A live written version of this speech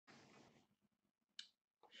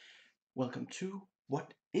Welcome to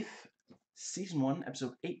What If? Season 1,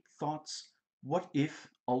 Episode 8 Thoughts. What if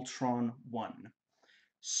Ultron won?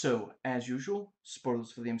 So, as usual,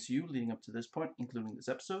 spoilers for the MCU leading up to this point, including this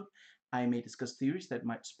episode. I may discuss theories that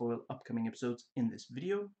might spoil upcoming episodes in this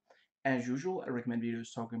video. As usual, I recommend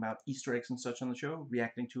videos talking about Easter eggs and such on the show,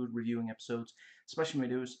 reacting to it, reviewing episodes, special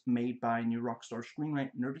videos made by New Rockstar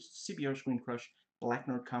Screenwrite, Nerdist, CBR Screen Crush, Black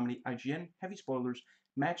Nerd Comedy, IGN, Heavy Spoilers,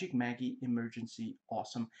 Magic Maggie, Emergency,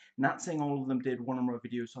 Awesome. Not saying all of them did one or more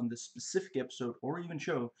videos on this specific episode or even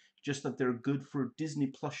show, just that they're good for Disney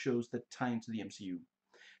Plus shows that tie into the MCU.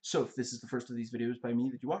 So if this is the first of these videos by me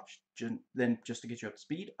that you watched, then just to get you up to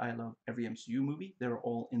speed, I love every MCU movie. They're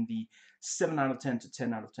all in the 7 out of 10 to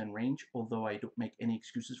 10 out of 10 range, although I don't make any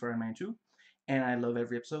excuses for Iron Man 2. And I love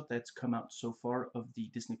every episode that's come out so far of the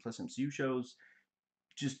Disney Plus MCU shows.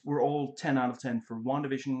 We're all 10 out of 10 for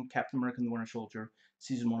WandaVision, Captain America and the Winter Soldier,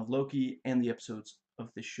 Season 1 of Loki, and the episodes of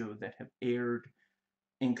this show that have aired,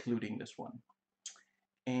 including this one.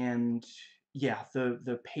 And yeah,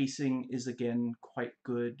 the pacing is again quite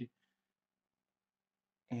good,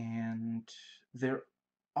 and there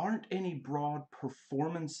aren't any broad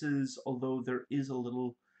performances, although there is a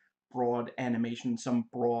little broad animation, some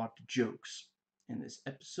broad jokes in this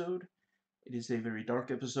episode. It is a very dark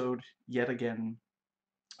episode. Yet again,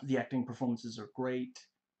 the acting performances are great.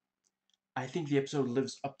 I think the episode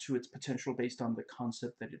lives up to its potential based on the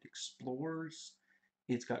concept that it explores.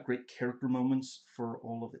 It's got great character moments for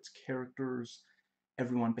all of its characters.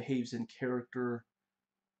 Everyone behaves in character.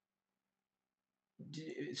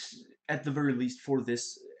 At the very least for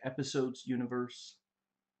this episode's universe.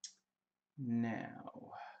 Now,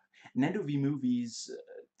 Nando V Movies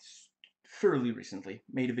fairly recently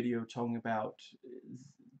made a video talking about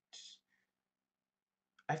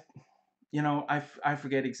I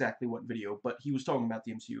forget exactly what video, but he was talking about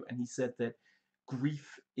the MCU, and he said that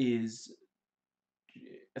grief is,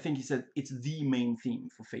 I think he said it's the main theme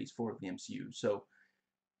for Phase 4 of the MCU. So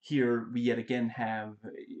here we yet again have,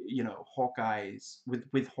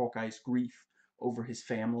 with Hawkeye's grief over his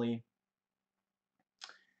family.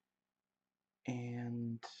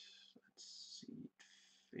 And let's see,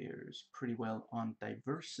 it fares pretty well on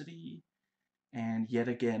diversity. And yet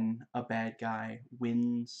again, a bad guy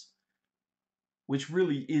wins, which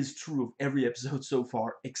really is true of every episode so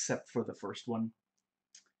far, except for the first one.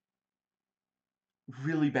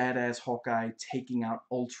 Really badass Hawkeye taking out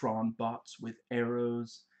Ultron bots with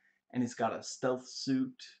arrows, and he's got a stealth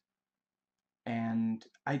suit. And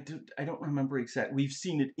I don't remember exactly. We've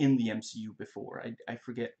seen it in the MCU before. I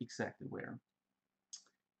forget exactly where.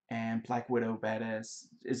 And Black Widow badass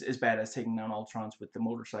is badass taking down Ultrons with the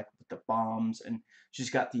motorcycle with the bombs, and she's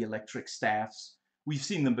got the electric staffs. We've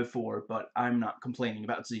seen them before, but I'm not complaining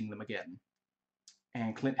about seeing them again.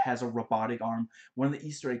 And Clint has a robotic arm. One of the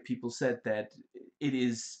Easter egg people said that it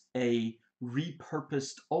is a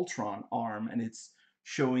repurposed Ultron arm, and it's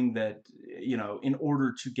showing that, in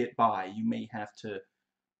order to get by, you may have to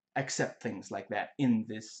accept things like that in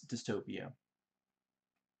this dystopia.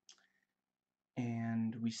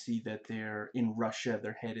 And we see that they're in Russia.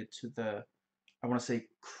 They're headed to the, I want to say,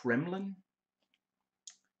 Kremlin.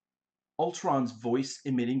 Ultron's voice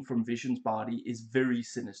emitting from Vision's body is very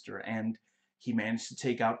sinister, and he managed to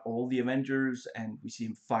take out all the Avengers, and we see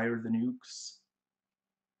him fire the nukes.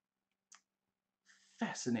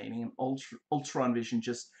 Fascinating. And Ultron Vision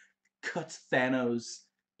just cuts Thanos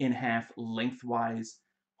in half lengthwise.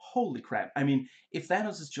 Holy crap. I mean, if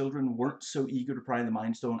Thanos' children weren't so eager to pry the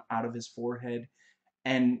Mind Stone out of his forehead,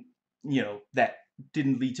 and, that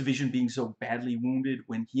didn't lead to Vision being so badly wounded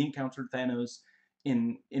when he encountered Thanos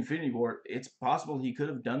in Infinity War, it's possible he could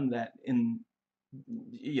have done that in,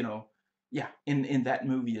 in that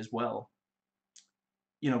movie as well.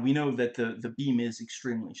 We know that the beam is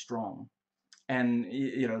extremely strong. And,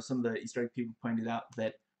 some of the Easter egg people pointed out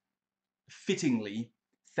that, fittingly,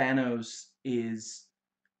 Thanos is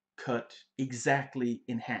cut exactly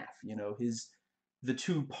in half. The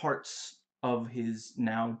two parts of his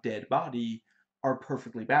now dead body are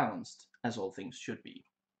perfectly balanced, as all things should be.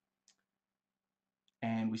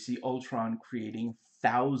 And we see Ultron creating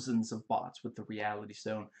thousands of bots with the Reality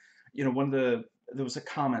Stone. There was a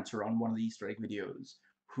commenter on one of the Easter egg videos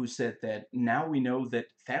who said that now we know that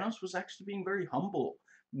Thanos was actually being very humble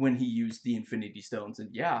when he used the Infinity Stones. And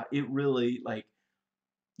yeah, it really, like,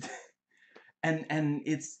 and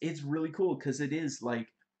it's really cool because it is like,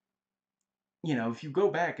 if you go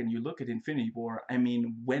back and you look at Infinity War, I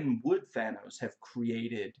mean, when would Thanos have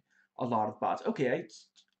created a lot of bots? Okay,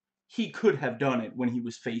 he could have done it when he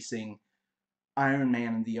was facing Iron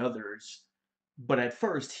Man and the others, but at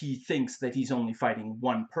first he thinks that he's only fighting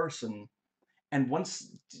one person, And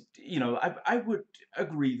once, I would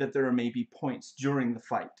agree that there are maybe points during the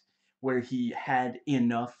fight where he had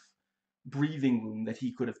enough breathing room that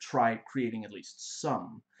he could have tried creating at least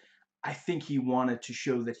some. I think he wanted to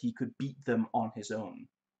show that he could beat them on his own.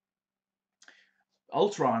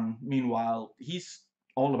 Ultron, meanwhile, he's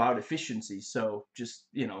all about efficiency, so just,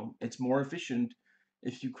 it's more efficient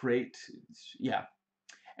if you create, yeah.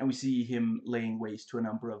 And we see him laying waste to a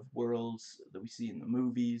number of worlds that we see in the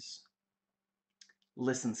movies.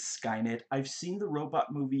 Listen, Skynet, I've seen the robot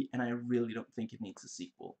movie, and I really don't think it needs a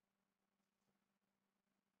sequel.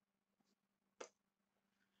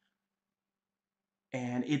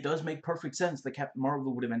 And it does make perfect sense that Captain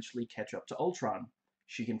Marvel would eventually catch up to Ultron.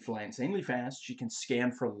 She can fly insanely fast, she can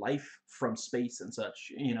scan for life from space and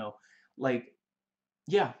such, like,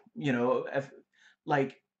 yeah, if,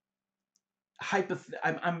 like,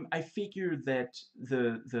 I figure that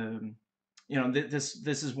the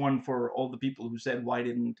this is one for all the people who said, why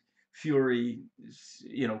didn't Fury,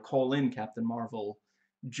 call in Captain Marvel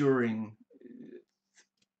during,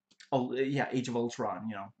 yeah, Age of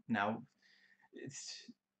Ultron. Now it's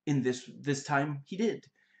in this time he did,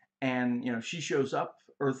 and she shows up.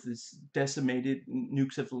 Earth is decimated.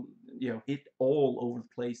 Nukes have hit all over the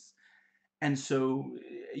place, and so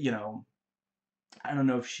you know I don't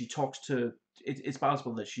know if she talks to. It's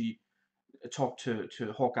possible that she talked to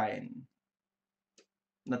Hawkeye and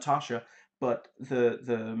Natasha, but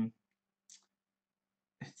the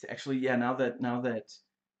it's actually, yeah, now that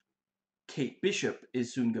Kate Bishop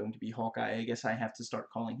is soon going to be Hawkeye, I guess I have to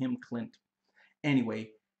start calling him Clint.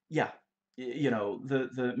 Anyway, yeah,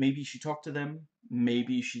 the maybe she talked to them,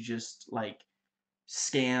 maybe she just like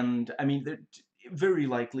scanned. I mean, very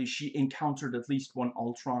likely she encountered at least one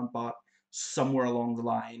Ultron bot somewhere along the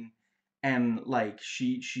line, and like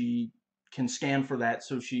she can scan for that.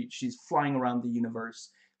 So she's flying around the universe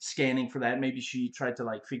scanning for that. Maybe she tried to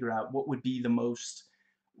like figure out what would be the most,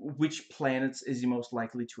 which planets is he most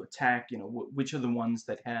likely to attack. Which are the ones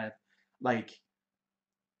that have like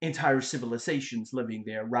entire civilizations living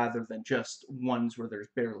there rather than just ones where there's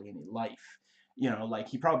barely any life. Like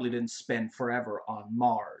he probably didn't spend forever on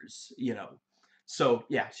Mars. So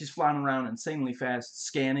yeah, she's flying around insanely fast,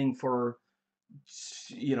 scanning for,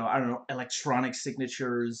 I don't know, electronic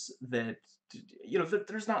signatures that,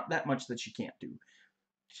 there's not that much that she can't do.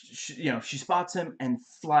 She spots him and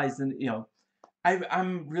flies in.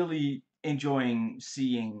 I'm really enjoying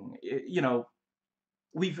seeing,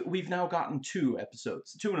 we've now gotten two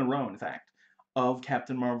episodes, two in a row, in fact, of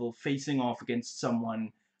Captain Marvel facing off against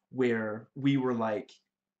someone where we were like,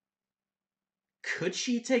 could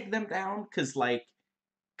she take them down? Because like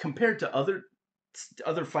compared to other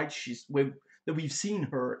fights that we've seen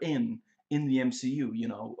her in the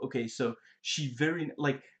MCU, okay, so she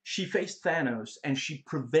faced Thanos and she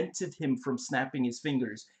prevented him from snapping his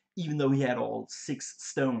fingers, even though he had all 6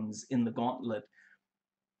 stones in the gauntlet.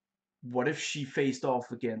 What if she faced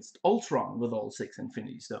off against Ultron with all 6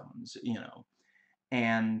 Infinity Stones,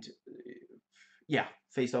 and yeah,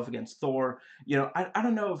 faced off against Thor. I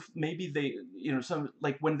don't know if maybe they, some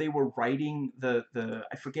like when they were writing the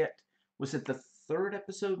I forget, was it the third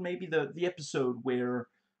episode, maybe the episode where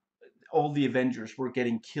all the Avengers were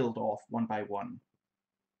getting killed off one by one.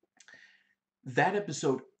 That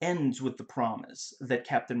episode ends with the promise that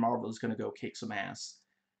Captain Marvel is going to go kick some ass.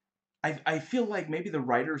 I feel like maybe the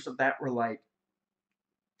writers of that were like,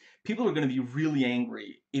 people are going to be really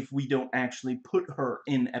angry if we don't actually put her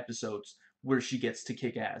in episodes where she gets to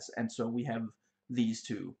kick ass. And so we have these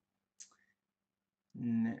two.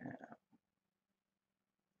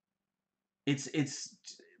 It's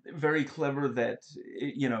very clever that,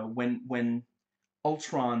 when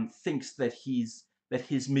Ultron thinks that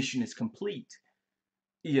his mission is complete,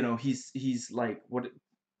 he's like,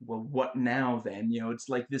 what now then? It's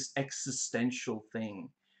like this existential thing.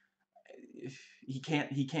 He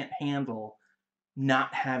can't handle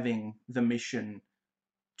not having the mission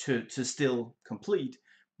to still complete,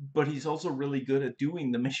 but he's also really good at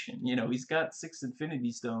doing the mission. He's got 6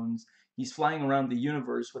 Infinity Stones. He's flying around the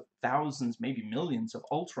universe with thousands, maybe millions of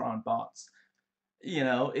Ultron bots.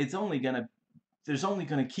 It's only gonna there's only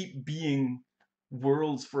gonna keep being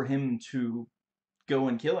worlds for him to go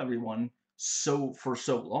and kill everyone for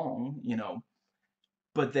so long.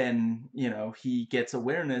 But then, he gets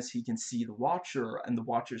awareness, he can see the Watcher, and the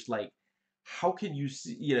Watcher's like, how can you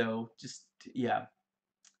see, just, yeah.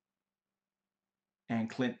 And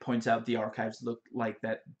Clint points out the archives look like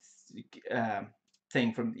that uh,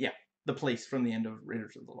 thing from, yeah, the place from the end of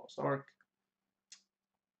Raiders of the Lost Ark.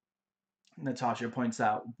 Natasha points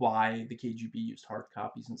out why the KGB used hard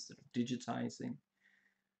copies instead of digitizing.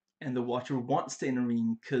 And the Watcher wants to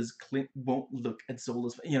intervene because Clint won't look at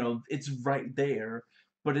Zola's. It's right there,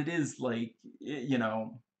 but it is like,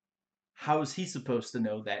 how is he supposed to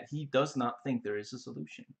know that? He does not think there is a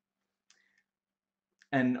solution.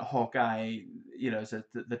 And Hawkeye, says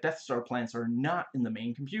that the Death Star plants are not in the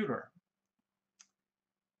main computer.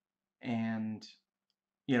 And,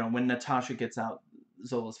 when Natasha gets out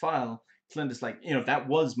Zola's file, Clint is like, that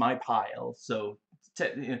was my pile, so,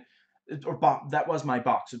 that was my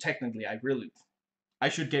box, so technically I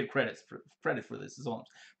should get credit for this, is all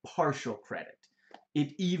partial credit.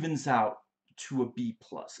 It evens out to a B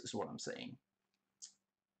plus, is what I'm saying.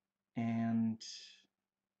 And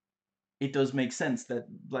it does make sense that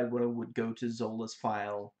Blackwidow would go to Zola's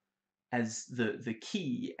file as the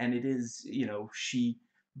key, and it is, she,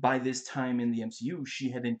 by this time in the MCU, she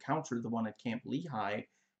had encountered the one at Camp Lehigh,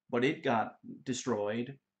 but it got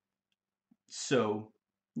destroyed. So,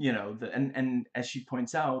 and as she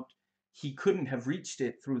points out, he couldn't have reached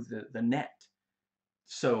it through the net.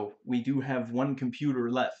 So we do have one computer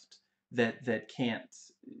left that can't.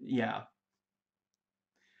 Yeah.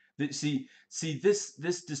 See, this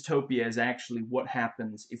dystopia is actually what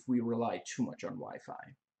happens if we rely too much on Wi-Fi.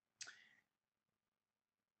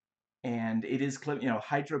 And it is clear,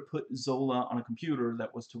 Hydra put Zola on a computer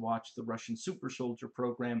that was to watch the Russian super soldier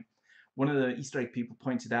program. One of the Easter egg people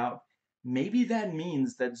pointed out, maybe that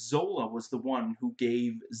means that Zola was the one who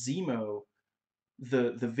gave Zemo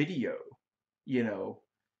the video,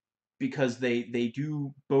 because they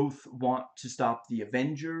do both want to stop the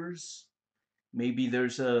Avengers. Maybe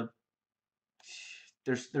there's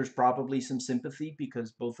probably some sympathy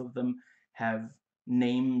because both of them have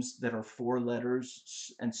names that are 4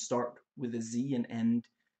 letters and start with a Z and end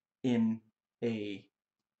in a,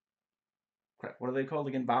 crap, what are they called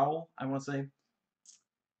again? Vowel, I want to say.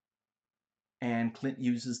 And Clint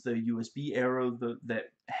uses the USB arrow that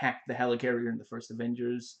hacked the helicarrier in the first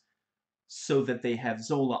Avengers so that they have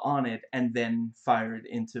Zola on it and then fire it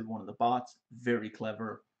into one of the bots. Very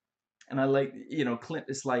clever. And I like, Clint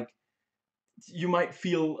is like, you might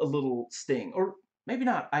feel a little sting, or maybe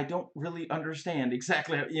not. I don't really understand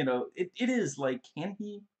exactly how, it is like, can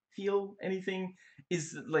he feel anything?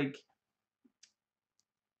 Is like,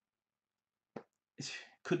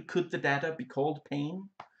 could the data be called pain?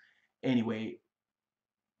 Anyway,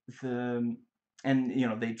 the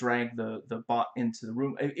and they drag the bot into the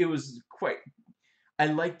room. It was quite. I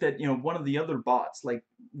like that one of the other bots like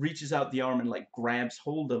reaches out the arm and like grabs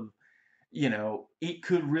hold of. It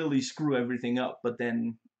could really screw everything up, but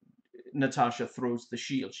then Natasha throws the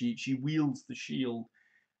shield. She wields the shield.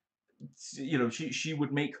 She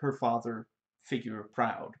would make her father figure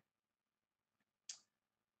proud.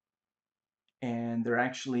 And they're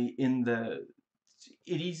actually in the.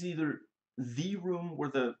 It is either the room where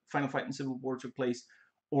the final fight in Civil War took place,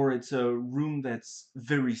 or it's a room that's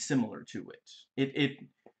very similar to it.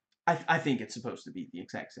 I think it's supposed to be the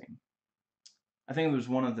exact same. I think there was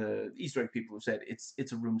one of the Easter egg people who said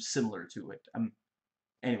it's a room similar to it.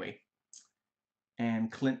 Anyway,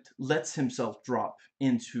 and Clint lets himself drop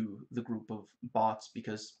into the group of bots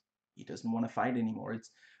because he doesn't want to fight anymore.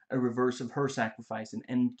 It's a reverse of her sacrifice in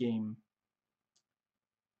Endgame.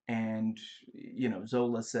 And,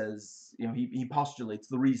 Zola says, he postulates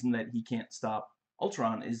the reason that he can't stop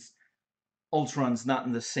Ultron is Ultron's not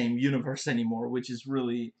in the same universe anymore, which is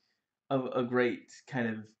really a great kind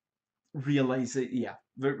of realization. Yeah,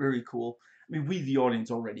 very, very cool. I mean, we, the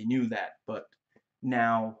audience, already knew that, but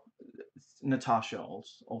now Natasha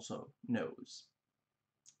also knows.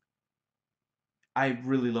 I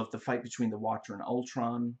really love the fight between the Watcher and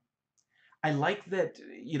Ultron. I like that,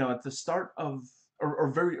 at the start of,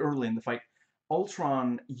 or very early in the fight,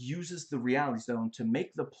 Ultron uses the Reality Stone to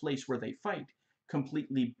make the place where they fight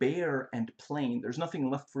completely bare and plain. There's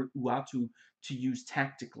nothing left for Uatu to use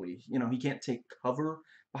tactically. He can't take cover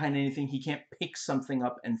behind anything. He can't pick something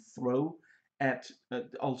up and throw at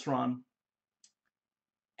Ultron.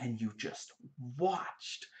 And you just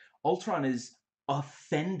watched. Ultron is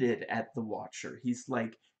offended at the Watcher. He's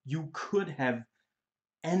like, you could have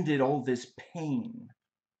ended all this pain.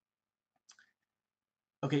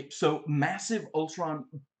 Okay, so massive Ultron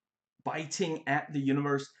biting at the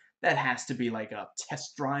universe, that has to be like a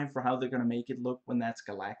test drive for how they're going to make it look when that's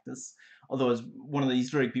Galactus. Although, as one of the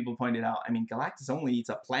Easter egg people pointed out, I mean, Galactus only eats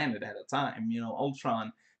a planet at a time.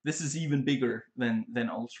 Ultron, this is even bigger than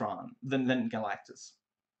Ultron, than Galactus.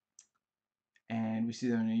 And we see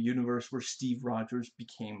them in a universe where Steve Rogers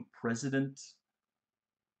became president.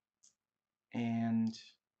 And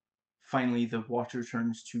finally, the Watcher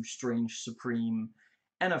turns to Strange Supreme,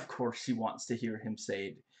 and of course he wants to hear him say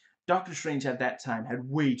it. Doctor Strange at that time had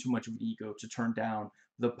way too much of an ego to turn down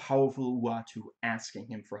the powerful Uatu asking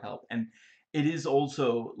him for help. And it is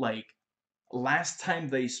also like last time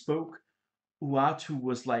they spoke, Uatu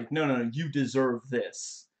was like, no, no, no, you deserve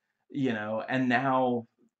this, and now,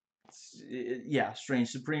 yeah, Strange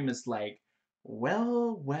Supreme is like,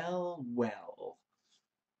 well, well, well.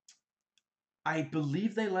 I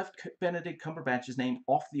believe they left Benedict Cumberbatch's name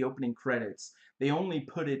off the opening credits. They only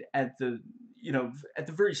put it at at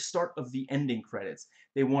the very start of the ending credits.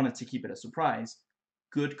 They wanted to keep it a surprise.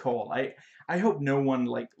 Good call. I hope no one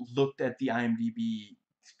like looked at the IMDb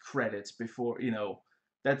credits before,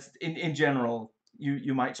 that's in general,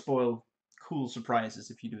 you might spoil cool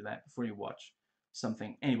surprises if you do that before you watch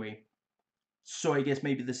something. Anyway, so I guess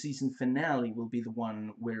maybe the season finale will be the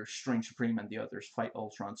one where Strange Supreme and the others fight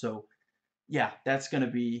Ultron. So yeah, that's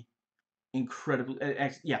gonna be incredible.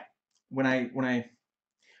 Yeah, when I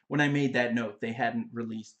made that note, they hadn't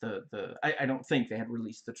released I don't think they had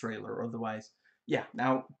released the trailer. Otherwise, yeah,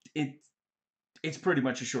 now it's pretty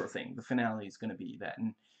much a sure thing. The finale is gonna be that,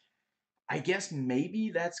 and I guess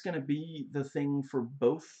maybe that's gonna be the thing for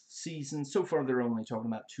both seasons. So far, they're only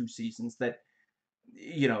talking about 2 seasons. That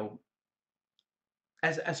you know,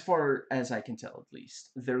 as far as I can tell, at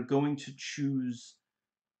least, they're going to choose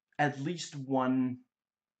at least one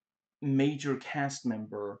major cast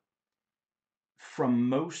member from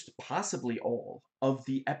most, possibly all, of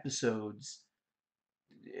the episodes,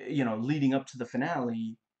 leading up to the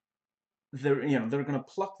finale. They're going to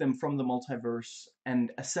pluck them from the multiverse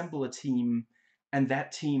and assemble a team, and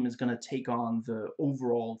that team is going to take on the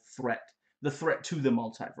overall threat, the threat to the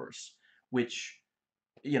multiverse, which,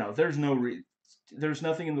 there's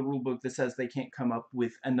nothing in the rulebook that says they can't come up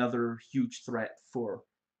with another huge threat for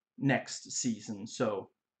next season. So,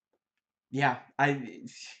 yeah,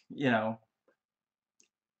 you know,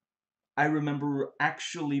 I remember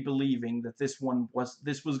actually believing that this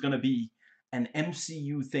was going to be an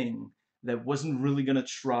MCU thing that wasn't really going to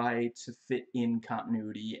try to fit in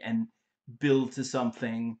continuity and build to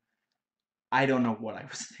something. I don't know what I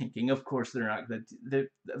was thinking. Of course, they're not.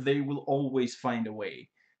 They will always find a way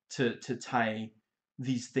to tie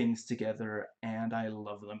these things together, and I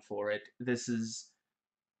love them for it. This is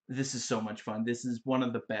so much fun. This is one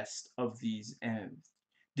of the best of these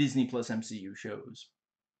Disney Plus MCU shows.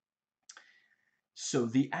 So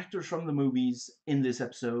the actors from the movies in this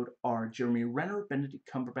episode are Jeremy Renner, Benedict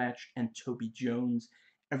Cumberbatch, and Toby Jones.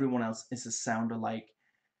 Everyone else is a sound alike.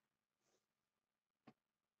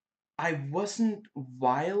 I wasn't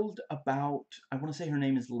wild about, I want to say her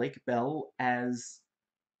name is Lake Bell, as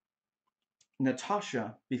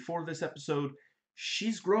Natasha before this episode.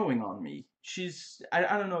 She's growing on me. I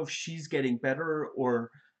don't know if she's getting better,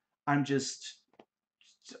 or I'm just,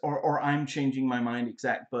 or I'm changing my mind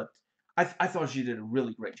exact, but I thought she did a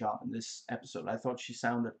really great job in this episode. I thought she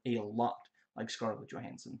sounded a lot like Scarlett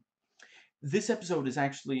Johansson. This episode is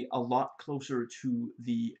actually a lot closer to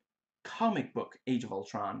the comic book Age of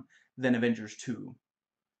Ultron than Avengers 2,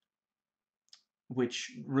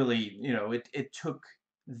 which really, it took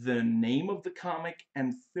the name of the comic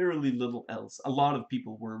and fairly little else. A lot of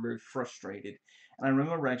people were very frustrated. And I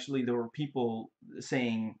remember actually there were people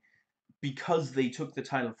saying, because they took the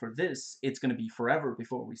title for this, it's going to be forever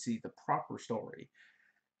before we see the proper story.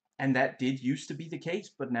 And that did used to be the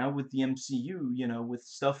case, but now with the MCU, with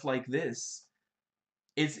stuff like this,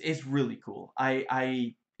 it's really cool.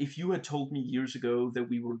 If you had told me years ago that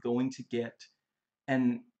we were going to get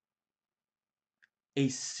an a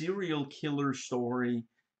serial killer story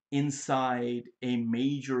inside a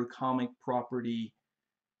major comic property,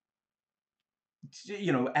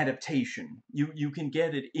 adaptation, you can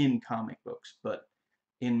get it in comic books, but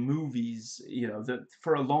in movies,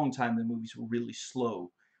 for a long time the movies were really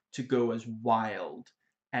slow to go as wild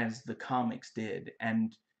as the comics did,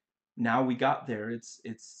 and now we got there. It's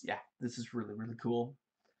yeah, this is really, really cool.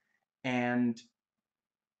 And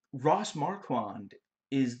Ross Marquand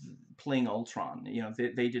is playing Ultron.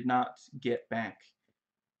 They did not get back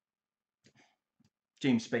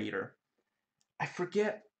James Spader. I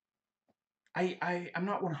forget. I'm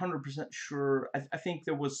not 100% sure. I think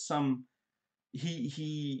there was some.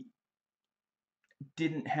 He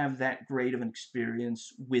didn't have that great of an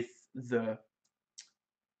experience with the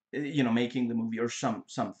making the movie, or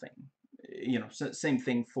something. Same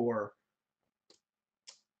thing for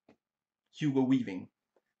Hugo Weaving,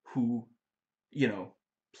 who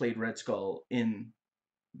played Red Skull in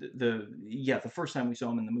the first time we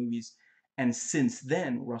saw him in the movies, and since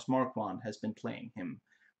then Ross Marquand has been playing him,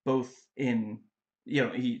 both in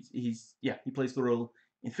he plays the role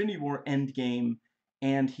Infinity War Endgame,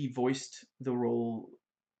 and he voiced the role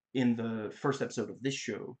in the first episode of this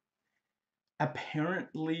show.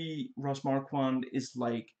 apparently Ross Marquand is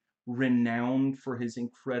like renowned for his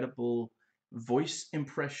incredible voice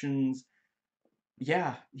impressions.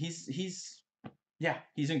 Yeah, he's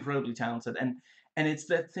incredibly talented, and it's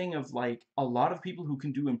that thing of like a lot of people who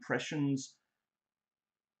can do impressions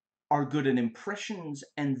are good at impressions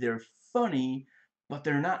and they're funny, but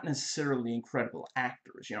they're not necessarily incredible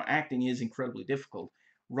actors. You know, acting is incredibly difficult.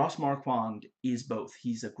 Ross Marquand is both.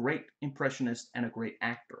 He's a great impressionist and a great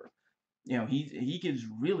actor. You know, he gives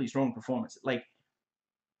really strong performances. Like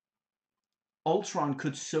Ultron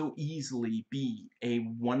could so easily be a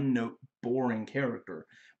one-note boring character,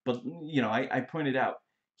 but you know, I pointed out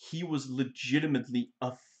he was legitimately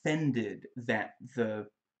offended that the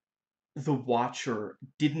Watcher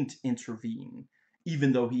didn't intervene,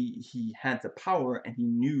 even though he had the power and he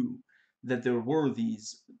knew that there were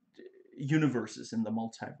these universes in the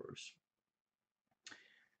multiverse.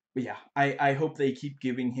 But yeah, I hope they keep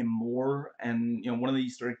giving him more. And you know, one of the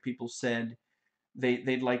Easter egg people said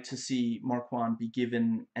they'd like to see Marquand be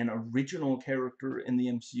given an original character in the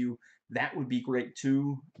MCU. That would be great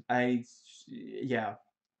too. Yeah,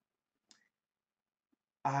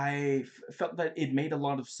 felt that it made a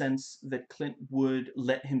lot of sense that Clint would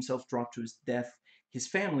let himself drop to his death. His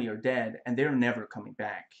family are dead, and they're never coming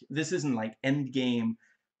back. This isn't like Endgame,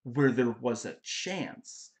 where there was a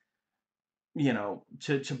chance, you know,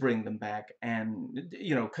 to bring them back. And,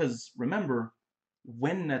 you know, because remember,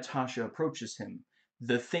 when Natasha approaches him,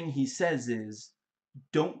 the thing he says is,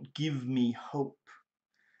 don't give me hope.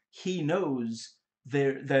 He knows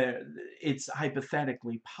there it's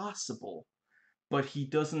hypothetically possible, but he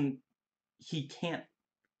can't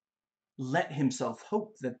let himself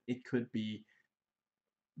hope that it could be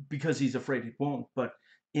because he's afraid it won't. But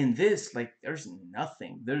in this, like, there's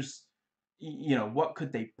nothing. There's, you know, what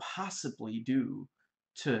could they possibly do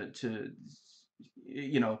to,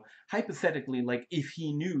 you know, hypothetically, like, if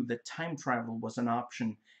he knew that time travel was an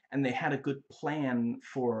option and they had a good plan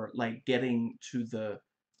for, like, getting to the,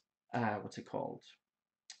 what's it called?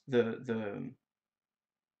 The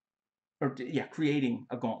or yeah, creating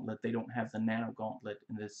a gauntlet. They don't have the nano gauntlet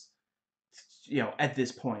in this, you know, at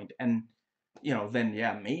this point, and you know, then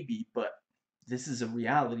yeah, maybe, but this is a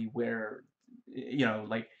reality where, you know,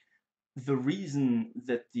 like the reason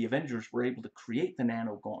that the Avengers were able to create the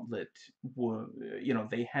nano gauntlet were, you know,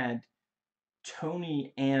 they had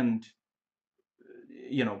Tony and,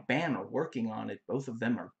 you know, Banner working on it. Both of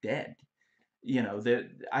them are dead. You know,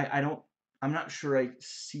 that I don't, I'm not sure I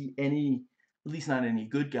see any, at least not any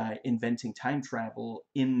good guy inventing time travel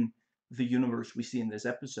in the universe we see in this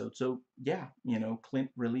episode. So yeah, you know,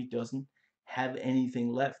 Clint really doesn't have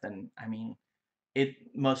anything left, and I mean, it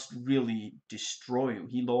must really destroy you.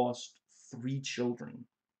 He lost 3 children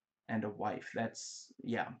and a wife. That's,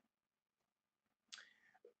 yeah,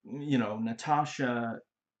 you know, Natasha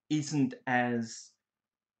isn't as,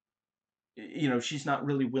 you know, she's not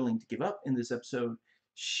really willing to give up in this episode.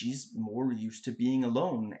 She's more used to being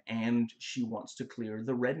alone, and she wants to clear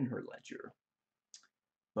the red in her ledger.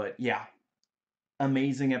 But yeah,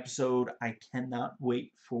 amazing episode. I cannot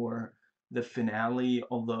wait for the finale,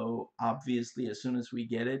 although obviously as soon as we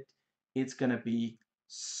get it, it's gonna be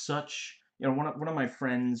such, you know, one of my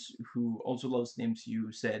friends who also loves the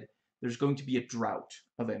MCU said there's going to be a drought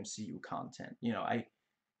of MCU content. You know,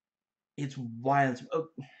 it's wild. Oh,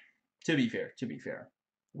 to be fair,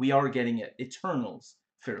 we are getting it Eternals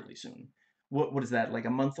fairly soon. What is that, like a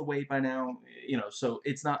month away by now? You know, so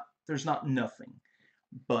it's not, there's not nothing,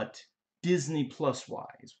 but Disney Plus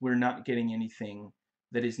wise, we're not getting anything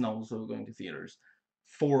that isn't also going to theaters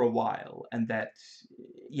for a while, and that,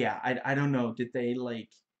 yeah, I don't know, did they like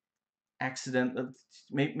accident,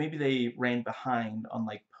 maybe they ran behind on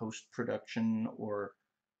like post production, or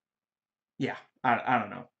yeah, I don't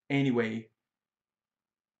know. Anyway,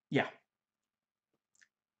 yeah,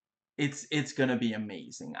 it's gonna be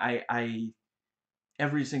amazing. I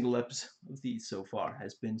every single episode of these so far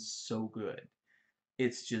has been so good.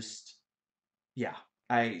 It's just, yeah,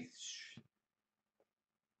 I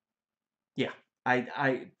yeah,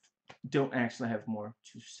 I don't actually have more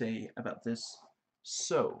to say about this.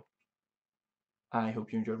 So I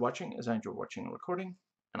hope you enjoyed watching, as I enjoyed watching and recording,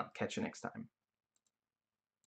 and I'll catch you next time.